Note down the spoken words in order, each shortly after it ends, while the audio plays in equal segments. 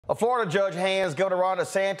A Florida judge hands Governor Ron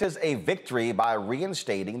DeSantis a victory by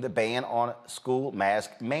reinstating the ban on school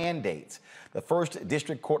mask mandates. The First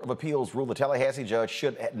District Court of Appeals ruled the Tallahassee judge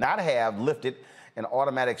should not have lifted an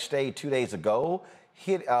automatic stay 2 days ago,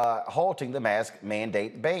 halting the mask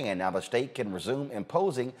mandate ban. Now the state can resume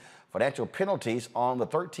imposing financial penalties on the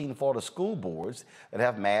 13 Florida school boards that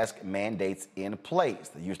have mask mandates in place.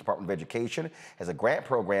 The U.S. Department of Education has a grant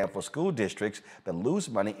program for school districts that lose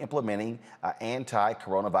money implementing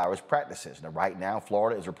anti-coronavirus practices. Now, right now,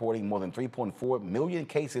 Florida is reporting more than 3.4 million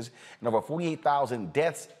cases and over 48,000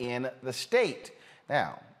 deaths in the state.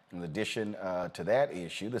 Now, in addition to that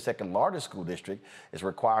issue, the second largest school district is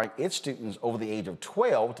requiring its students over the age of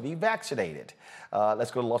 12 to be vaccinated.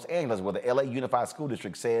 Let's go to Los Angeles, where the LA Unified School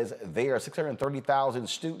District says their 630,000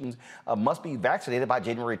 students must be vaccinated by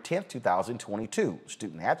January 10th, 2022.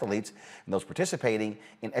 Student athletes and those participating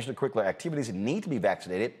in extracurricular activities need to be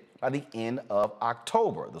vaccinated by the end of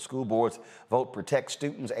October. The school board's vote protects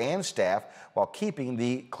students and staff while keeping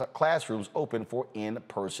the classrooms open for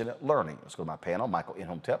in-person learning. Let's go to my panel. Michael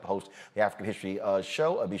Inhomtep, host of the African History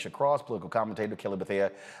Show. Amisha Cross, political commentator. Kelly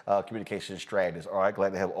Bethea, communications strategist. All right,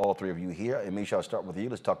 glad to have all three of you here. Amisha, I'll start with you.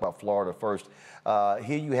 Let's talk about Florida first.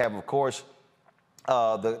 Here you have, of course,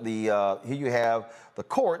 here you have the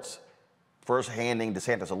courts first handing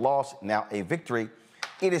DeSantis a loss, now a victory.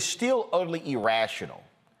 It is still utterly irrational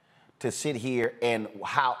to sit here and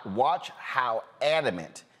watch how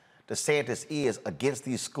adamant DeSantis is against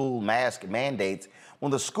these school mask mandates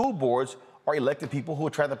when the school boards are elected people who are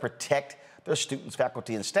trying to protect their students,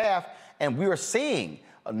 faculty, and staff. And we are seeing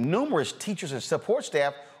numerous teachers and support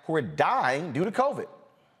staff who are dying due to COVID.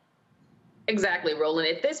 Exactly, Roland.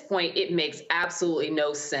 At this point, it makes absolutely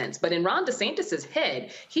no sense. But in Ron DeSantis's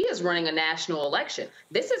head, he is running a national election.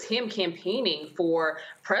 This is him campaigning for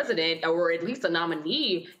president, or at least a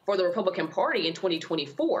nominee for the Republican Party in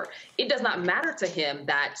 2024. It does not matter to him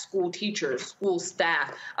that school teachers, school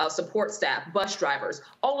staff, support staff, bus drivers,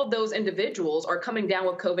 all of those individuals are coming down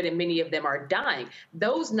with COVID and many of them are dying.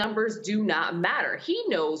 Those numbers do not matter. He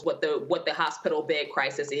knows what the hospital bed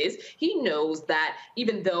crisis is. He knows that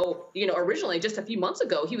even though, originally just a few months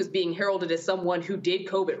ago, he was being heralded as someone who did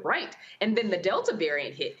COVID right. And then the Delta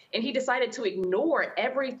variant hit, and he decided to ignore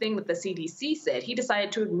everything that the CDC said. He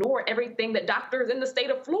decided to ignore everything that doctors in the state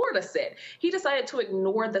of Florida said. He decided to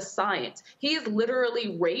ignore the science. He is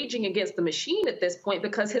literally raging against the machine at this point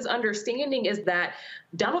because his understanding is that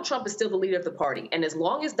Donald Trump is still the leader of the party. And as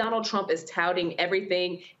long as Donald Trump is touting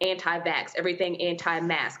everything anti-vax, everything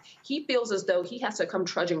anti-mask, he feels as though he has to come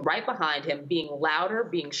trudging right behind him, being louder,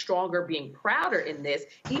 being stronger, being prouder in this,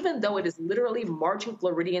 even though it is literally marching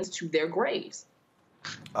Floridians to their graves.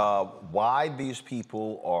 Why these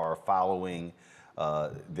people are following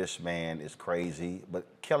this man is crazy. But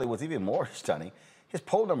Kelly, what's even more stunning, his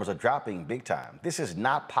poll numbers are dropping big time. This is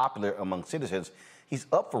not popular among citizens. He's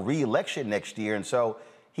up for re-election next year, and so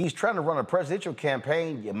he's trying to run a presidential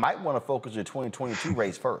campaign. You might want to focus your 2022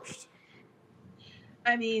 race first.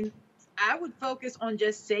 I mean, I would focus on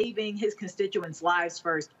just saving his constituents' lives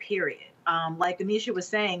first, period. Like Anisha was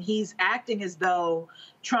saying, he's acting as though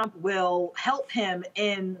Trump will help him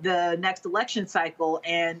in the next election cycle.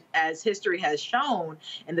 And as history has shown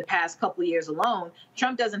in the past couple of years alone,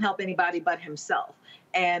 Trump doesn't help anybody but himself.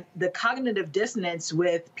 And the cognitive dissonance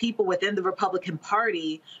with people within the Republican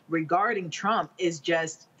Party regarding Trump is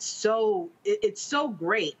just it's so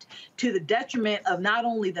great to the detriment of not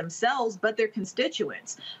only themselves, but their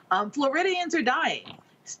constituents. Floridians are dying.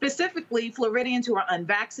 Specifically, Floridians who are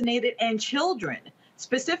unvaccinated and children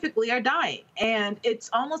specifically are dying. And it's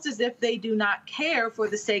almost as if they do not care for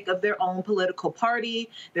the sake of their own political party,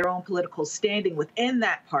 their own political standing within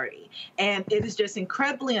that party. And it is just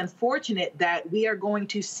incredibly unfortunate that we are going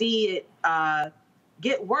to see it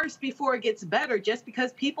get worse before it gets better just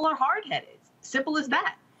because people are hard-headed. Simple as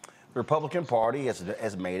that. The Republican Party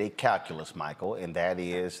has made a calculus, Michael, and that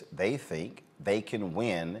is they think they can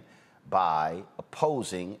win by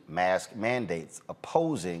opposing mask mandates,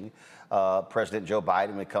 opposing President Joe Biden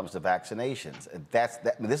when it comes to vaccinations.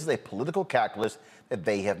 This is a political calculus that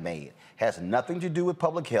they have made. It has nothing to do with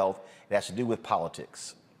public health. It has to do with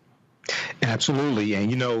politics. Absolutely.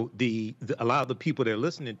 And, a lot of the people they're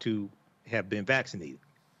listening to have been vaccinated.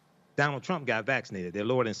 Donald Trump got vaccinated. Their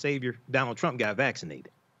Lord and Savior, Donald Trump, got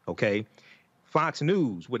vaccinated. OK, Fox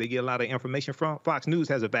News, where they get a lot of information from, Fox News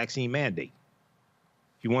has a vaccine mandate.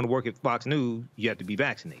 If you want to work at Fox News, you have to be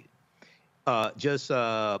vaccinated. Just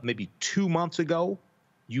maybe 2 months ago,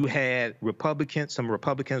 you had some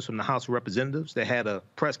Republicans from the House of Representatives that had a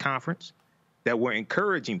press conference that were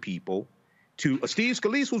encouraging people to, Steve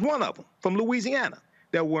Scalise was one of them from Louisiana,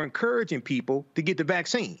 that were encouraging people to get the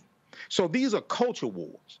vaccine. So these are culture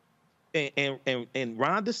wars. And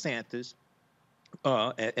Ron DeSantis,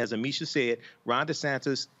 as Amisha said, Ron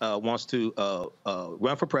DeSantis wants to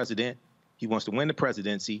run for president. He wants to win the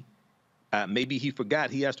presidency. Maybe he forgot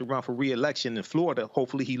he has to run for re-election in Florida.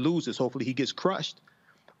 Hopefully he loses. Hopefully he gets crushed.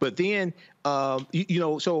 But then, when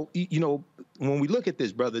we look at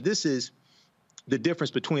this, brother, this is the difference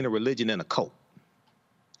between a religion and a cult.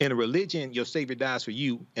 In a religion, your savior dies for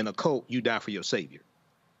you. In a cult, you die for your savior.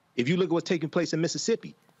 If you look at what's taking place in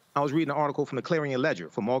Mississippi, I was reading an article from the Clarion Ledger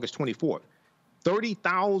from August 24th.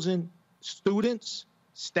 30,000 students,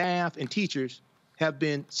 staff, and teachers have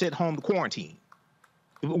been sent home to quarantine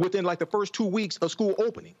within like the first 2 weeks of school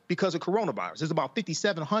opening because of coronavirus. There's about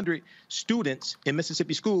 5,700 students in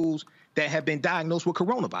Mississippi schools that have been diagnosed with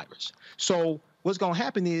coronavirus. So what's going to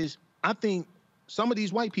happen is, I think some of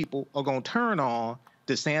these white people are going to turn on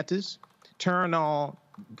DeSantis, turn on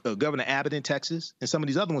Governor Abbott in Texas, and some of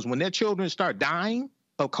these other ones. When their children start dying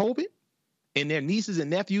of COVID and their nieces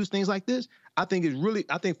and nephews, things like this, I think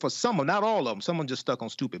for some of them, not all of them, some of them just stuck on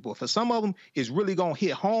stupid, but for some of them, it's really going to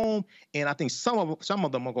hit home, and I think some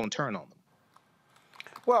of them are going to turn on them.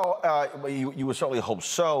 Well, you would certainly hope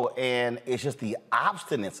so, and it's just the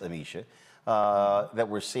obstinance, Amisha, that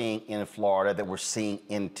we're seeing in Florida, that we're seeing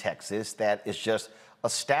in Texas, that is just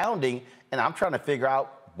astounding, and I'm trying to figure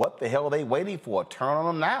out what the hell are they waiting for? Turn on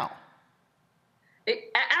them now.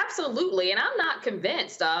 Absolutely. And I'm not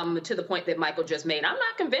convinced, to the point that Michael just made, I'm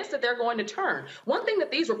not convinced that they're going to turn. One thing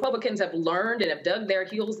that these Republicans have learned and have dug their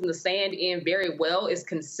heels in the sand in very well is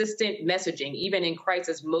consistent messaging, even in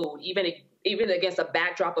crisis mode, even against a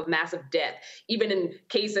backdrop of massive death, even in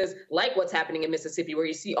cases like what's happening in Mississippi, where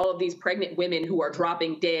you see all of these pregnant women who are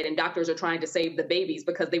dropping dead and doctors are trying to save the babies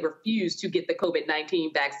because they refuse to get the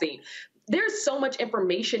COVID-19 vaccine. There's so much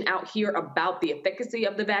information out here about the efficacy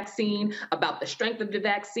of the vaccine, about the strength of the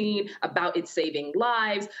vaccine, about it saving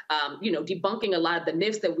lives, debunking a lot of the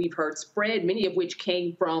myths that we've heard spread, many of which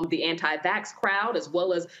came from the anti-vax crowd, as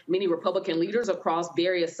well as many Republican leaders across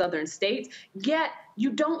various southern states. Yet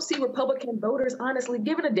you don't see Republican voters honestly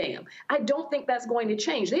giving a damn. I don't think that's going to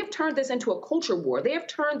change. They have turned this into a culture war. They have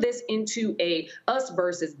turned this into a us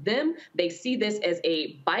versus them. They see this as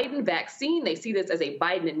a Biden vaccine. They see this as a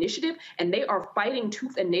Biden initiative, and they are fighting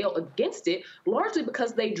tooth and nail against it, largely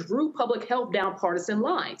because they drew public health down partisan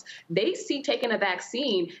lines. They see taking a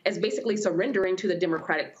vaccine as basically surrendering to the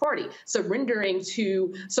Democratic Party, surrendering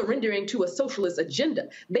to a socialist agenda.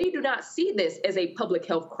 They do not see this as a public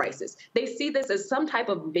health crisis. They see this as some type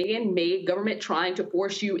of man-made government trying to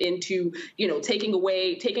force you into, taking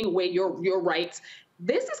away your rights.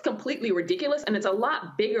 This is completely ridiculous, and it's a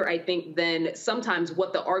lot bigger, I think, than sometimes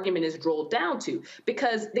what the argument is drilled down to,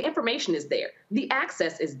 because the information is there. The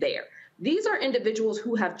access is there. These are individuals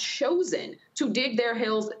who have chosen to dig their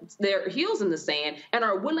heels in the sand and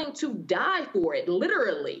are willing to die for it,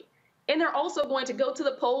 literally. And they're also going to go to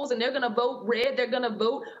the polls and they're going to vote red. They're going to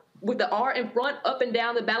vote with the R in front, up and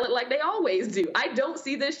down the ballot like they always do. I don't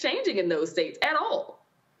see this changing in those states at all.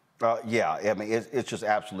 Yeah, I mean, it's just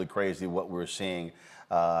absolutely crazy what we're seeing,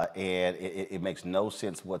 and it makes no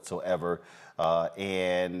sense whatsoever.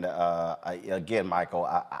 Again, Michael,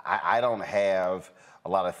 I don't have a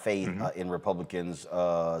lot of faith in Republicans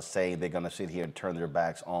saying they're going to sit here and turn their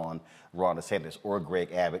backs on Ron DeSantis or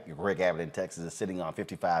Greg Abbott. Greg Abbott in Texas is sitting on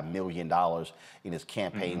 $55 million in his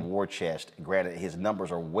campaign war chest. Granted, his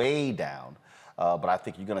numbers are way down, but I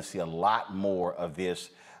think you're going to see a lot more of this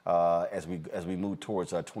as we move towards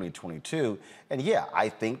 2022. And yeah, I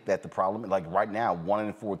think that the problem, like right now, 1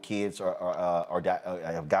 in 4 kids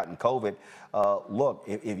have gotten COVID. Look,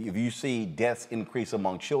 if you see deaths increase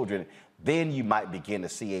among children, then you might begin to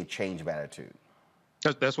see a change of attitude.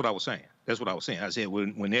 That's what I was saying. That's what I was saying. I said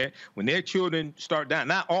when their children start dying,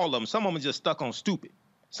 not all of them, some of them are just stuck on stupid.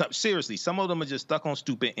 Seriously, some of them are just stuck on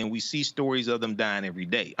stupid, and we see stories of them dying every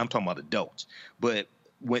day. I'm talking about adults. But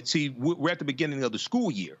we're at the beginning of the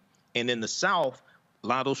school year, and in the South, a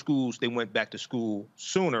lot of those schools, they went back to school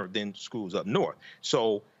sooner than schools up north.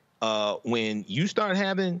 So when you start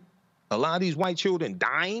having a lot of these white children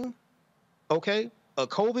dying, of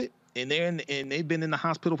COVID, and they've been in the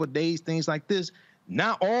hospital for days, things like this.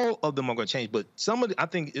 Not all of them are going to change, but I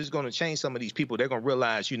think it's going to change some of these people. They're going to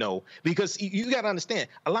realize, because you got to understand,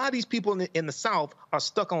 a lot of these people in the South are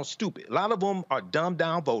stuck on stupid. A lot of them are dumbed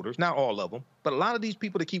down voters, not all of them, but a lot of these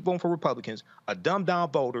people that keep voting for Republicans are dumbed down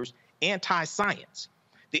voters, anti-science.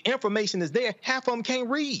 The information is there. Half of them can't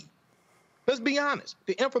read. Let's be honest.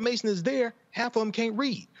 The information is there. Half of them can't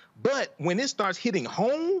read. But when it starts hitting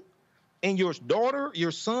home, and your daughter,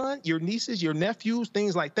 your son, your nieces, your nephews,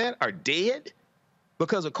 things like that are dead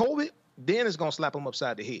because of COVID, then it's going to slap them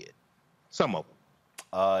upside the head. Some of them.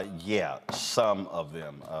 Yeah, some of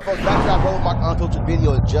them. Folks, back to our Roland Martin Unfiltered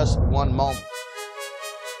video in just one moment.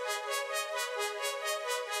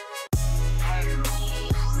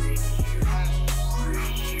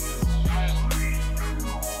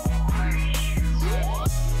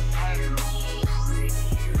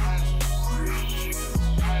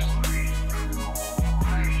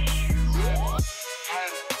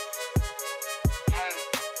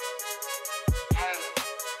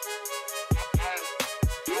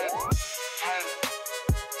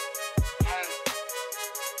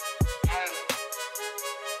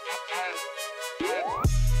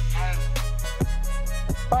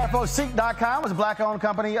 All right, folks, CEEK.com is a black-owned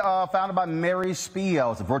company founded by Mary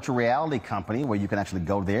Spio. It's a virtual reality company where you can actually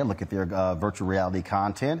go there, look at their virtual reality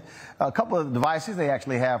content. A couple of devices they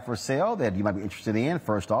actually have for sale that you might be interested in.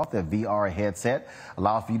 First off, their VR headset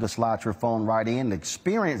allows for you to slide your phone right in and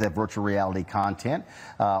experience that virtual reality content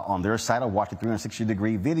on their site or watch a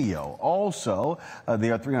 360-degree video. Also,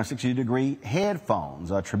 there are 360-degree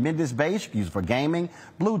headphones, tremendous bass, you can use it for gaming,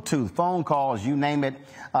 Bluetooth, phone calls, you name it.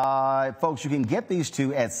 Folks, you can get these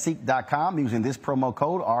two at CEEK.com using this promo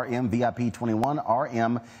code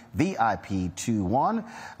RMVIP21,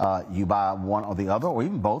 RMVIP21. You buy one or the other, or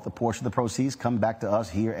even both. A portion of the proceeds come back to us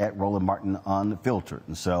here at Roland Martin Unfiltered.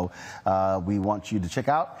 And so we want you to check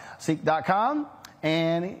out CEEK.com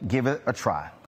and give it a try.